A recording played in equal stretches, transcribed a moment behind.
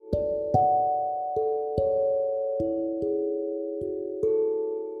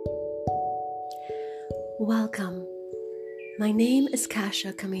Welcome. My name is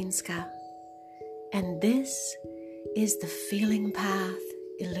Kasia Kaminska, and this is the Feeling Path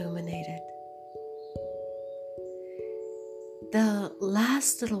Illuminated. The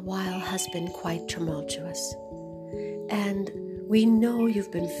last little while has been quite tumultuous, and we know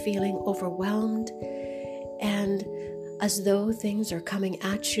you've been feeling overwhelmed and as though things are coming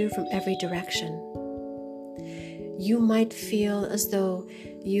at you from every direction. You might feel as though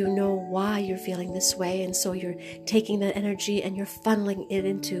you know why you're feeling this way, and so you're taking that energy and you're funneling it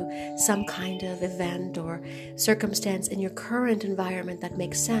into some kind of event or circumstance in your current environment that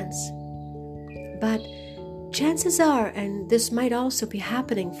makes sense. But chances are, and this might also be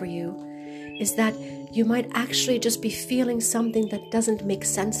happening for you, is that you might actually just be feeling something that doesn't make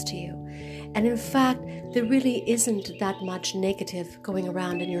sense to you. And in fact, there really isn't that much negative going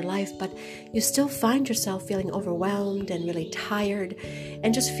around in your life, but you still find yourself feeling overwhelmed and really tired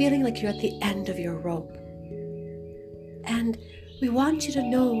and just feeling like you're at the end of your rope. And we want you to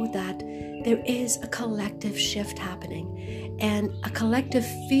know that there is a collective shift happening and a collective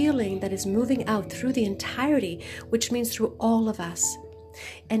feeling that is moving out through the entirety, which means through all of us.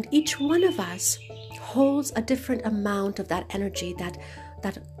 And each one of us holds a different amount of that energy, that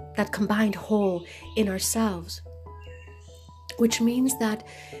combined whole in ourselves, which means that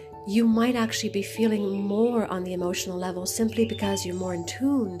you might actually be feeling more on the emotional level simply because you're more in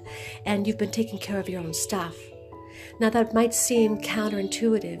tune and you've been taking care of your own stuff. Now that might seem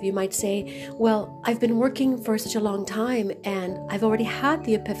counterintuitive. You might say, well, I've been working for such a long time and I've already had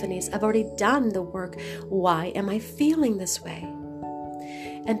the epiphanies. I've already done the work. Why am I feeling this way?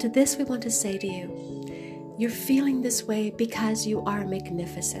 And to this we want to say to you, you're feeling this way because you are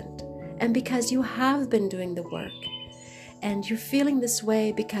magnificent and because you have been doing the work. And you're feeling this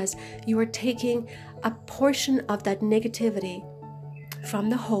way because you are taking a portion of that negativity from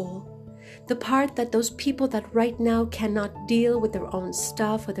the whole, the part that those people that right now cannot deal with their own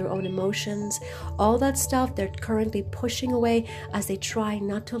stuff, with their own emotions, all that stuff they're currently pushing away as they try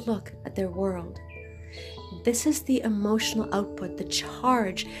not to look at their world. This is the emotional output, the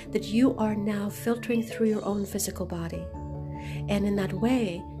charge that you are now filtering through your own physical body. And in that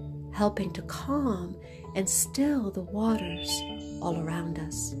way, helping to calm and still the waters all around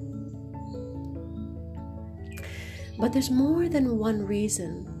us. But there's more than one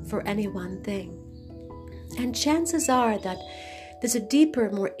reason for any one thing. And chances are that there's a deeper,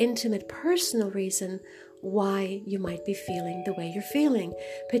 more intimate, personal reason why you might be feeling the way you're feeling,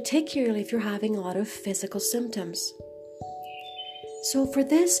 particularly if you're having a lot of physical symptoms. So for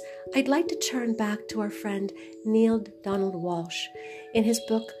this, I'd like to turn back to our friend Neil Donald Walsh in his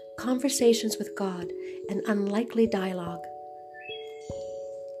book, Conversations with God, An Unlikely Dialogue.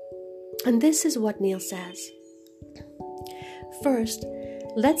 And this is what Neil says. First,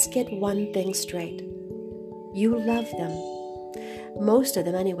 let's get one thing straight. You love them. Most of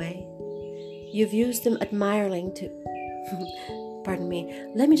them anyway. You've used them admiringly to... Pardon me.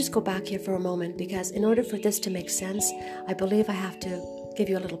 Let me just go back here for a moment, because in order for this to make sense, I believe I have to give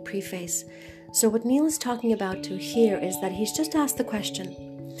you a little preface. So what Neil is talking about to here is that he's just asked the question,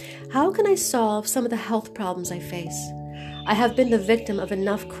 how can I solve some of the health problems I face? I have been the victim of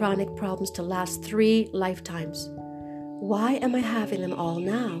enough chronic problems to last 3 lifetimes. Why am I having them all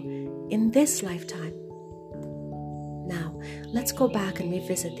now, in this lifetime? Now, let's go back and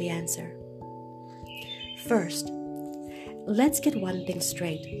revisit the answer. First, let's get one thing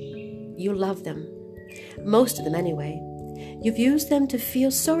straight. You love them. Most of them anyway. You've used them to feel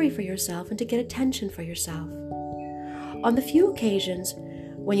sorry for yourself and to get attention for yourself. On the few occasions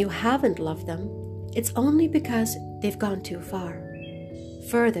when you haven't loved them, it's only because they've gone too far.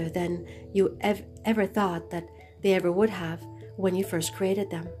 Further than you ever thought that they ever would have when you first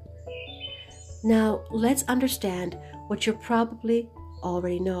created them. Now, let's understand what you probably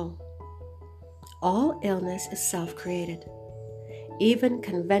already know. All illness is self-created. Even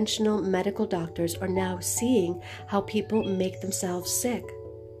conventional medical doctors are now seeing how people make themselves sick.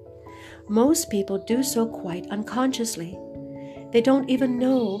 Most people do so quite unconsciously. They don't even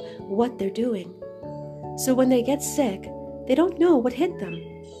know what they're doing. So when they get sick, they don't know what hit them.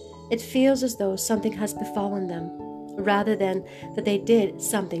 It feels as though something has befallen them, rather than that they did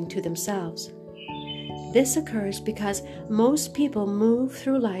something to themselves. This occurs because most people move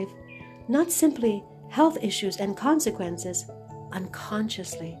through life not simply health issues and consequences,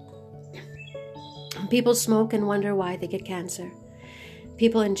 unconsciously. People smoke and wonder why they get cancer.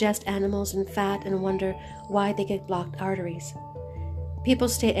 People ingest animals and fat and wonder why they get blocked arteries. People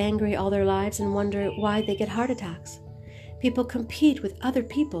stay angry all their lives and wonder why they get heart attacks. People compete with other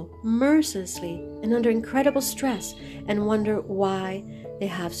people mercilessly and under incredible stress and wonder why they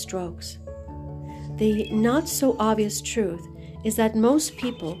have strokes. The not so obvious truth is that most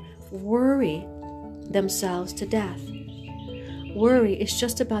people worry themselves to death. Worry is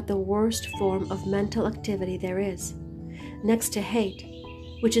just about the worst form of mental activity there is, next to hate,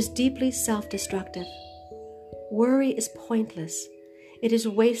 which is deeply self-destructive. Worry is pointless. It is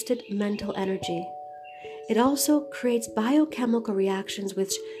wasted mental energy. It also creates biochemical reactions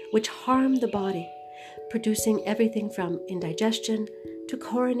which harm the body, producing everything from indigestion to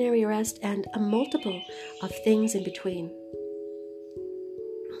coronary arrest and a multiple of things in between.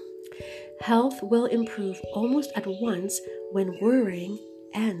 Health will improve almost at once when worrying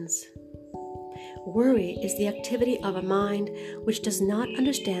ends. Worry is the activity of a mind which does not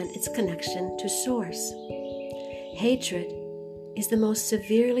understand its connection to source. Hatred is the most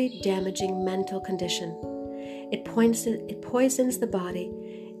severely damaging mental condition. It poisons the body,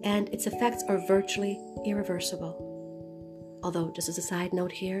 and its effects are virtually irreversible. Although, just as a side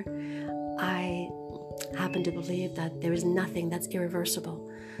note here, I happen to believe that there is nothing that's irreversible.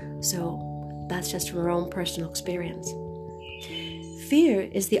 So that's just from our own personal experience. Fear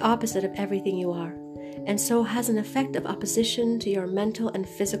is the opposite of everything you are, and so has an effect of opposition to your mental and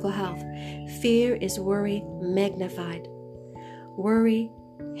physical health. Fear is worry magnified. Worry,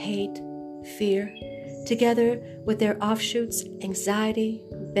 hate, fear, together with their offshoots, anxiety,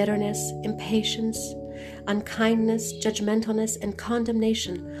 bitterness, impatience, unkindness, judgmentalness, and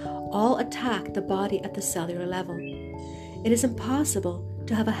condemnation, all attack the body at the cellular level. It is impossible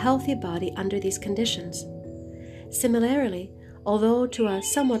to have a healthy body under these conditions. Similarly, although to a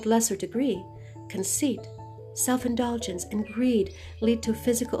somewhat lesser degree, conceit, self-indulgence, and greed lead to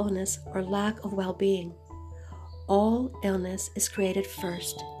physical illness or lack of well-being. All illness is created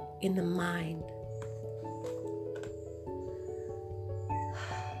first in the mind.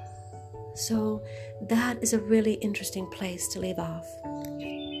 So that is a really interesting place to leave off,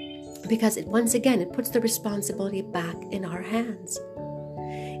 because once again it puts the responsibility back in our hands.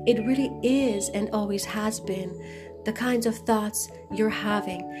 It really is and always has been the kinds of thoughts you're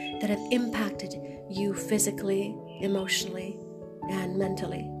having that have impacted you physically, emotionally, and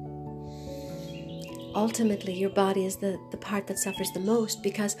mentally. Ultimately, your body is the part that suffers the most,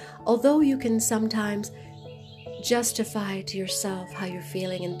 because although you can sometimes justify to yourself how you're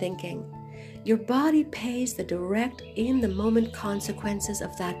feeling and thinking, your body pays the direct, in-the-moment consequences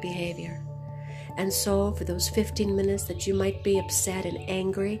of that behavior. And so for those 15 minutes that you might be upset and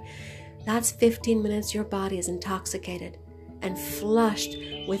angry, that's 15 minutes your body is intoxicated and flushed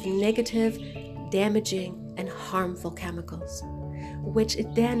with negative, damaging, and harmful chemicals, which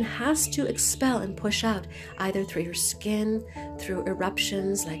it then has to expel and push out either through your skin, through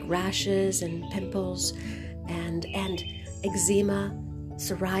eruptions like rashes and pimples and eczema,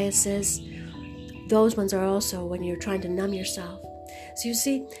 psoriasis. Those ones are also when you're trying to numb yourself. So you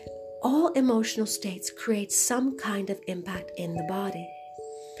see, all emotional states create some kind of impact in the body.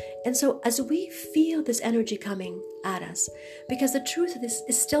 And so as we feel this energy coming at us, because the truth of this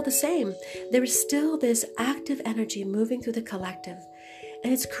is still the same, there is still this active energy moving through the collective,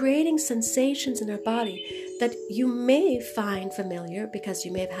 and it's creating sensations in our body that you may find familiar because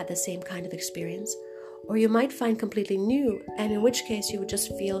you may have had the same kind of experience, or you might find completely new, and in which case you would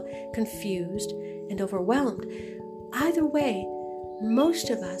just feel confused and overwhelmed. Either way, most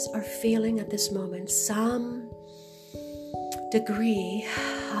of us are feeling at this moment some degree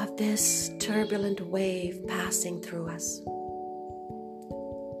of this turbulent wave passing through us.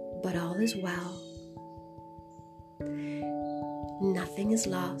 But all is well. Nothing is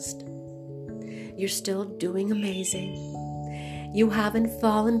lost. You're still doing amazing. You haven't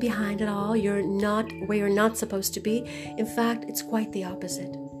fallen behind at all. You're not where you're not supposed to be. In fact, it's quite the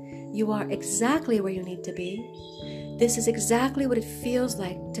opposite. You are exactly where you need to be. This is exactly what it feels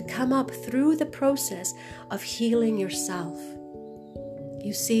like to come up through the process of healing yourself.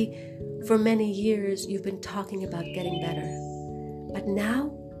 You see, for many years you've been talking about getting better, but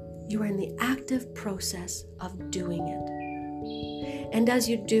now you are in the active process of doing it. And as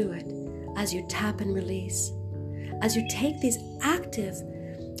you do it, as you tap and release, as you take these active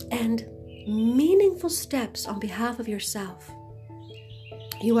and meaningful steps on behalf of yourself,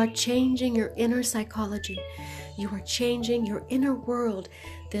 you are changing your inner psychology. You are changing your inner world,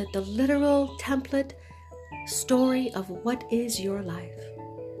 the literal template story of what is your life.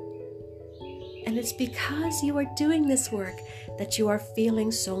 And it's because you are doing this work that you are feeling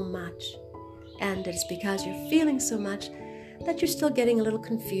so much. And it's because you're feeling so much that you're still getting a little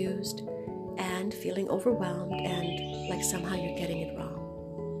confused and feeling overwhelmed and like somehow you're getting it wrong.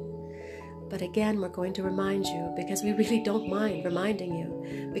 But again, we're going to remind you, because we really don't mind reminding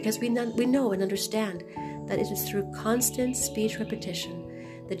you, because we know and understand that it is through constant speech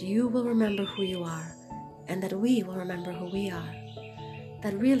repetition that you will remember who you are and that we will remember who we are.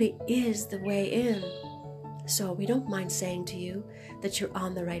 That really is the way in. So we don't mind saying to you that you're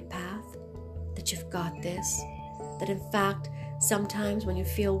on the right path, that you've got this, that in fact, sometimes when you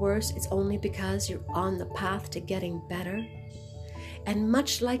feel worse, it's only because you're on the path to getting better. And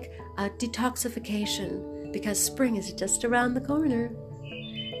much like a detoxification, because spring is just around the corner,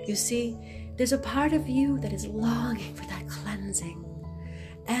 you see, there's a part of you that is longing for that cleansing.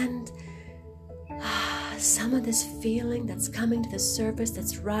 And some of this feeling that's coming to the surface,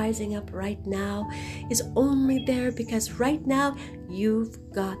 that's rising up right now, is only there because right now you've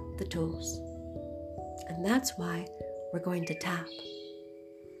got the tools. And that's why we're going to tap.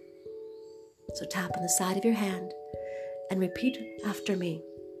 So tap on the side of your hand and repeat after me.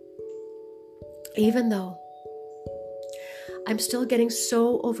 Even though I'm still getting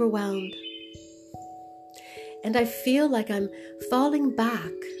so overwhelmed and I feel like I'm falling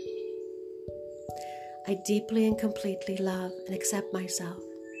back, I deeply and completely love and accept myself.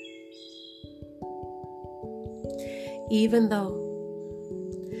 Even though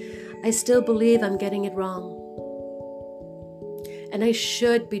I still believe I'm getting it wrong and I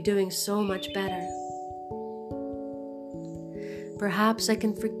should be doing so much better, perhaps I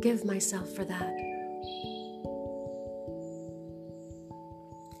can forgive myself for that.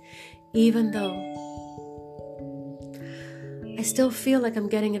 Even though I still feel like I'm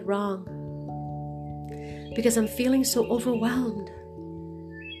getting it wrong because I'm feeling so overwhelmed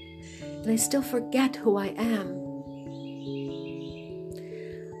and I still forget who I am,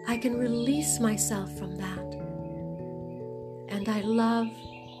 I can release myself from that. And I love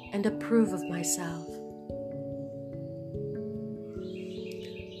and approve of myself.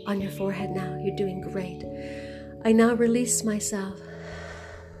 On your forehead now, you're doing great. I now release myself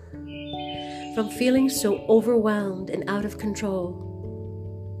from feeling so overwhelmed and out of control.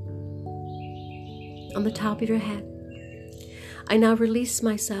 On the top of your head, I now release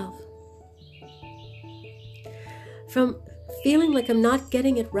myself from feeling like I'm not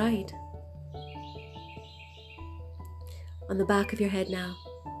getting it right. On the back of your head now,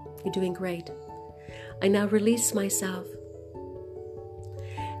 you're doing great. I now release myself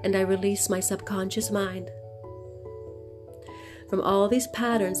and I release my subconscious mind from all these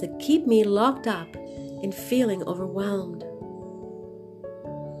patterns that keep me locked up in feeling overwhelmed.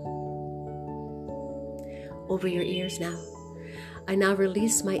 Over your ears now, I now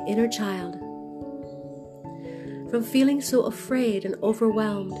release my inner child from feeling so afraid and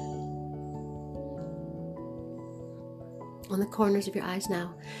overwhelmed. On the corners of your eyes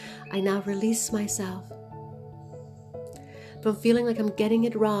now, I now release myself from feeling like I'm getting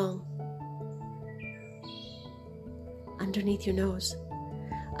it wrong. Underneath your nose,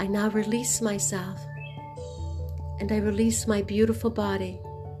 I now release myself and I release my beautiful body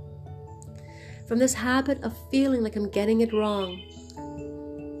from this habit of feeling like I'm getting it wrong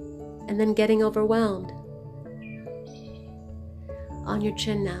and then getting overwhelmed. On your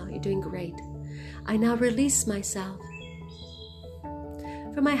chin now, you're doing great. I now release myself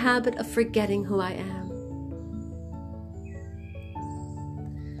from my habit of forgetting who I am.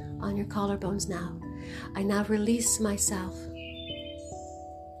 On your collarbones now, I now release myself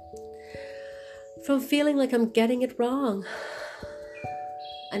from feeling like I'm getting it wrong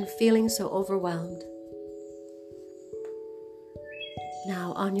and feeling so overwhelmed.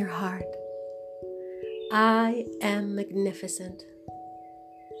 Now on your heart, I am magnificent.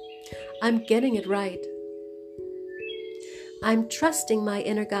 I'm getting it right. I'm trusting my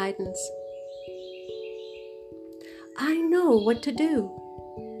inner guidance. I know what to do.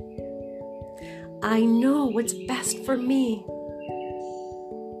 I know what's best for me.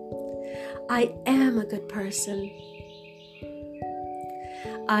 I am a good person.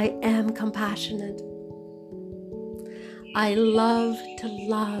 I am compassionate. I love to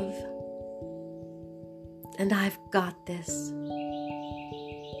love. And I've got this.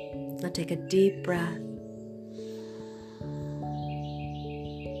 Now take a deep breath.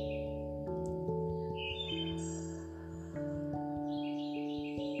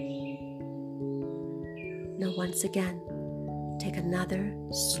 Now once again, take another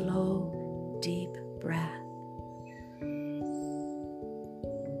slow, deep breath.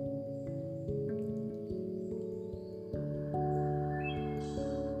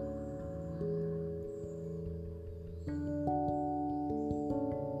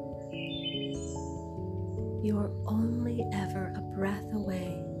 You're only ever a breath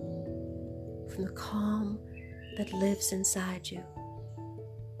away from the calm that lives inside you.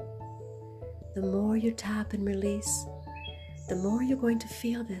 The more you tap and release, the more you're going to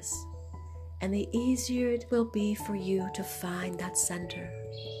feel this, and the easier it will be for you to find that center.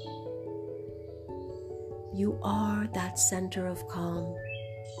 You are that center of calm,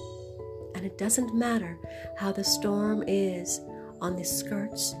 and it doesn't matter how the storm is on the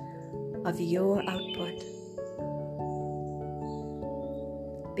skirts of your output,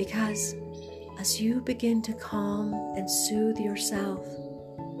 because as you begin to calm and soothe yourself,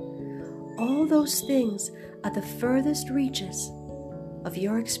 all those things at the furthest reaches of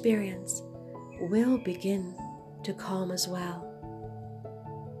your experience will begin to calm as well.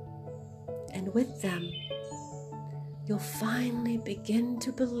 And with them, you'll finally begin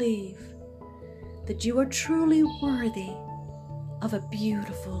to believe that you are truly worthy of a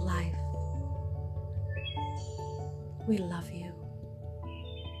beautiful life. We love you.